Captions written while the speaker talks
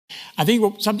I think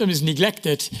what sometimes is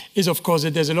neglected is, of course,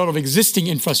 that there's a lot of existing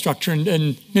infrastructure.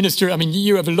 And Minister, I mean,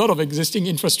 you have a lot of existing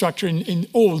infrastructure in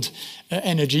old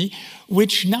energy,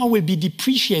 which now will be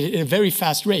depreciated at a very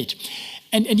fast rate.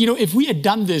 And if we had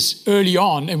done this early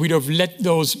on and we'd have let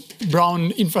those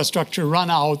brown infrastructure run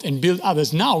out and build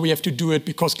others, now we have to do it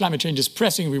because climate change is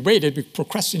pressing. We waited, we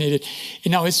procrastinated,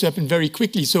 and now it has to happen very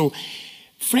quickly. So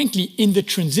frankly, in the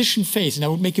transition phase, and I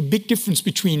would make a big difference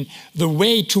between the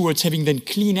way towards having then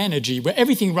clean energy, where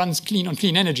everything runs clean on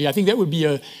clean energy. I think that would be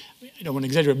I don't want to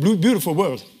exaggerate, beautiful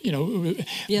world,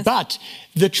 Yes. But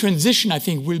the transition, I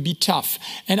think, will be tough.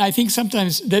 And I think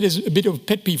sometimes that is a bit of a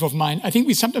pet peeve of mine. I think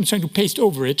we sometimes trying to paste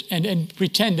over it and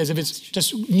pretend as if it's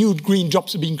just new green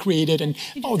jobs are being created and,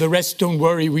 the rest, don't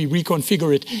worry, we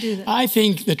reconfigure it. I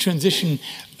think the transition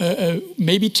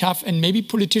may be tough, and maybe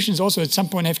politicians also at some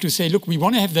point have to say, look, we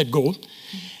want to have that goal,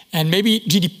 and maybe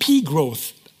GDP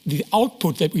growth, the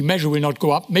output that we measure will not go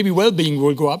up. Maybe well-being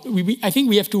will go up. I think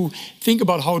we have to think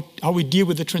about how we deal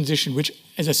with the transition, which,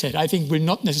 as I said, I think will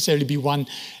not necessarily be one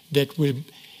that will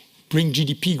bring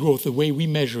GDP growth the way we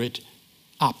measure it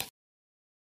up.